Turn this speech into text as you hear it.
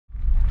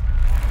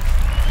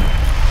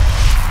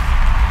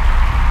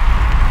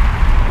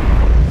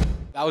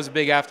That was a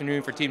big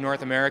afternoon for Team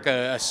North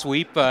America, a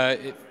sweep.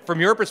 From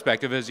your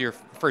perspective, as your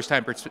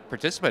first-time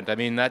participant, I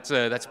mean, that's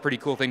a pretty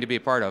cool thing to be a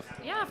part of.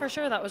 Yeah, for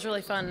sure. That was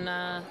really fun.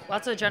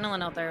 Lots of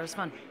adrenaline out there. It was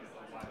fun.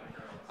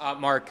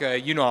 Mark,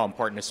 you know how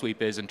important a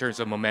sweep is in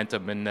terms of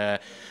momentum, and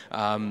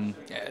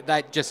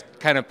that just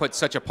kind of puts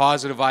such a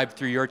positive vibe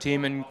through your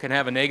team and can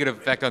have a negative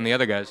effect on the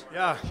other guys.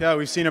 Yeah,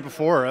 we've seen it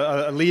before.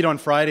 A lead on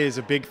Friday is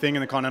a big thing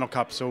in the Continental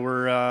Cup, so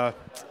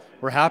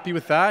we're happy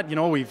with that. You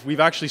know,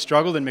 we've actually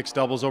struggled in mixed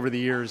doubles over the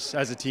years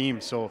as a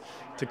team, so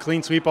to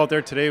clean sweep out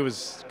there today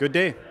was a good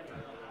day.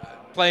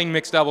 Playing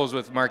mixed doubles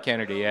with Mark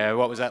Kennedy,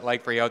 what was that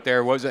like for you out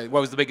there? What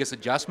was the biggest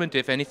adjustment,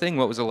 if anything?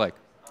 What was it like?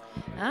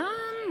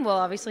 Well,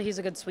 obviously he's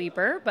a good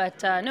sweeper,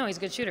 but no, he's a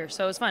good shooter,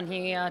 so it was fun.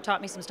 He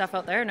taught me some stuff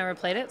out there. Never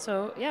played it,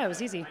 so yeah, it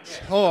was easy.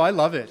 Oh, I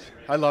love it.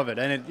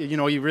 And you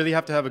know, you really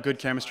have to have a good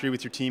chemistry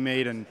with your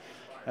teammate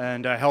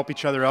and help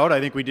each other out. I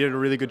think we did a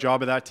really good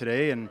job of that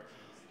today, and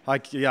I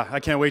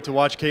can't wait to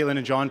watch Caitlin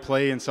and John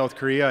play in South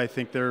Korea. I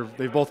think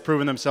they've both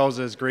proven themselves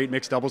as great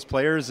mixed doubles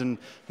players, and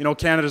you know,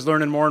 Canada's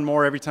learning more and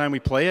more every time we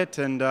play it,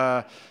 and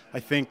I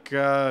think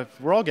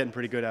we're all getting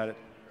pretty good at it.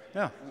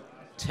 Yeah.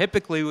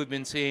 Typically, we've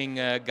been seeing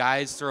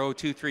guys throw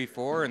 2, 3,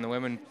 4, and the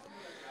women.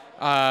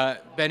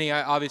 Benny,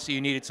 obviously,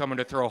 you needed someone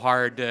to throw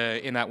hard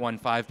in that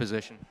 1-5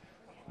 position.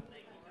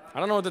 I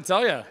don't know what to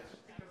tell you.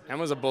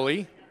 Emma's a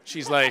bully.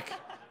 She's like,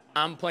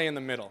 I'm playing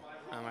the middle.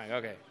 I'm like,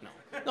 okay,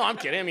 no, I'm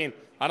kidding. I mean,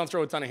 I don't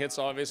throw a ton of hits,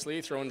 obviously,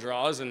 throwing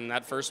draws, and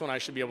that first one I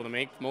should be able to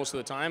make most of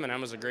the time, and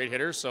Emma's a great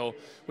hitter, so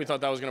we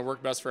thought that was going to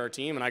work best for our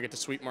team, and I get to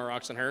sweep more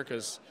rocks than her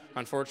because,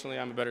 unfortunately,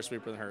 I'm a better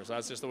sweeper than her, so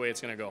that's just the way it's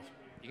going to go.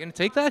 You going to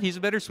take that? He's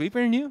a better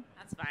sweeper than you?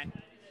 That's fine.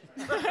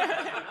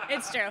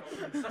 It's true.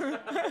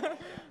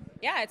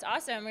 Yeah, it's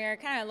awesome. We were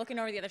kind of looking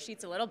over the other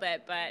sheets a little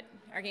bit, but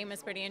our game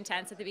was pretty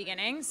intense at the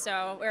beginning,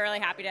 so we're really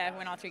happy to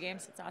win all 3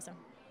 games. It's awesome.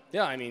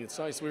 Yeah, I mean, it's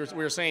nice. We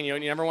were saying, you know,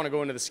 you never want to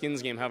go into the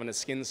skins game having to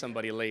skin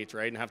somebody late,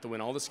 right, and have to win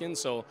all the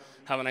skins, so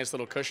have a nice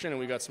little cushion, and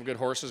we got some good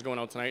horses going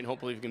out tonight, and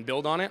hopefully we can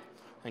build on it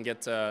and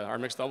get our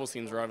mixed doubles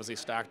teams are obviously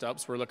stacked up,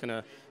 so we're looking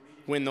to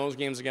win those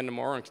games again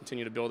tomorrow and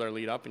continue to build our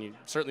lead up, and you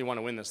certainly want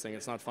to win this thing.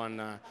 It's not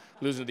fun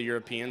losing to the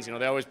Europeans. You know,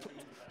 they always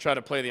try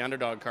to play the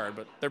underdog card,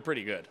 but they're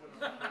pretty good.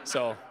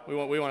 So we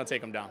want to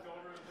take them down.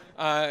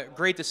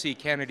 Great to see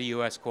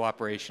Canada-U.S.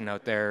 cooperation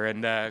out there,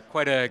 and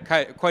quite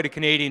a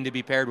Canadian to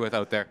be paired with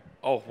out there.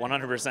 Oh,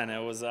 100%.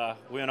 It was.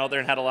 We went out there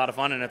and had a lot of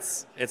fun, and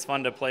it's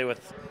fun to play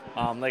with.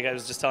 Like I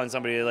was just telling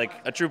somebody, like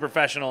a true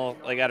professional,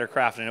 like at her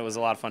craft, and it was a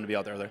lot of fun to be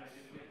out there.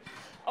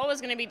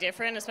 Always going to be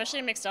different, especially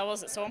in mixed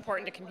doubles. It's so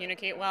important to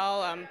communicate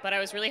well, but I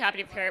was really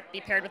happy to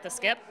be paired with the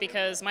skip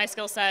because my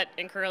skill set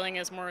in curling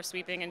is more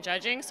sweeping and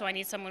judging, so I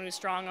need someone who's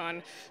strong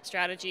on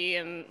strategy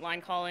and line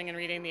calling and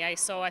reading the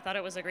ice. So I thought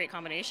it was a great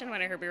combination when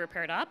I heard we were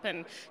paired up,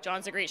 and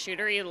John's a great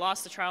shooter. He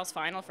lost the trials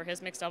final for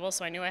his mixed doubles,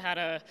 so I knew I had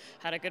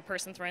a good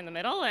person throwing the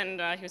middle,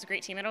 and he was a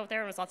great teammate out there,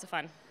 and it was lots of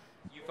fun.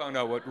 You found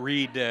out what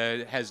Reed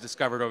has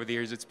discovered over the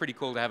years. It's pretty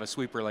cool to have a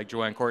sweeper like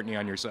Joanne Courtney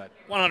on your side.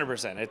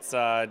 100%. It's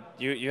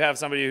you have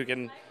somebody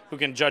who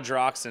can judge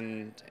rocks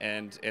and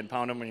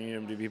pound them when you need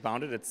them to be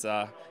pounded.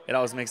 It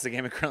always makes the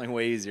game of curling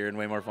way easier and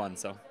way more fun.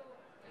 So.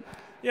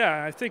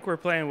 Yeah, I think we're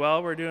playing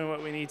well. We're doing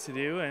what we need to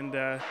do, and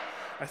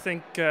I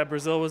think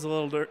Brazil was a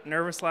little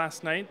nervous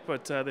last night,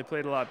 but they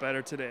played a lot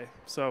better today.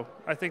 So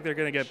I think they're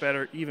going to get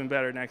better, even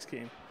better next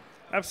game.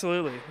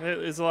 Absolutely.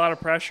 It's a lot of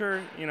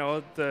pressure. You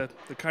know, the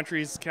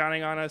country's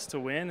counting on us to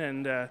win,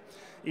 and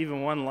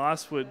even one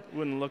loss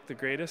wouldn't look the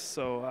greatest.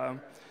 So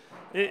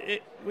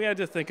we had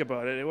to think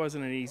about it. It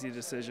wasn't an easy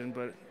decision,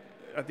 but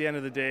at the end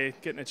of the day,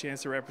 getting a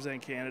chance to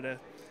represent Canada,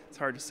 it's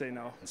hard to say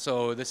no.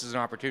 So this is an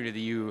opportunity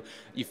you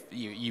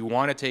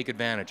want to take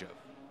advantage of.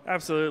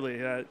 Absolutely.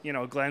 You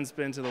know, Glenn's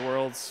been to the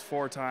Worlds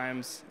 4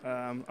 times.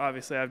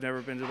 Obviously, I've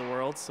never been to the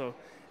Worlds, so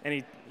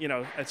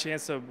a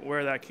chance to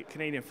wear that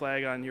Canadian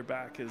flag on your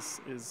back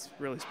is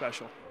really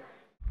special.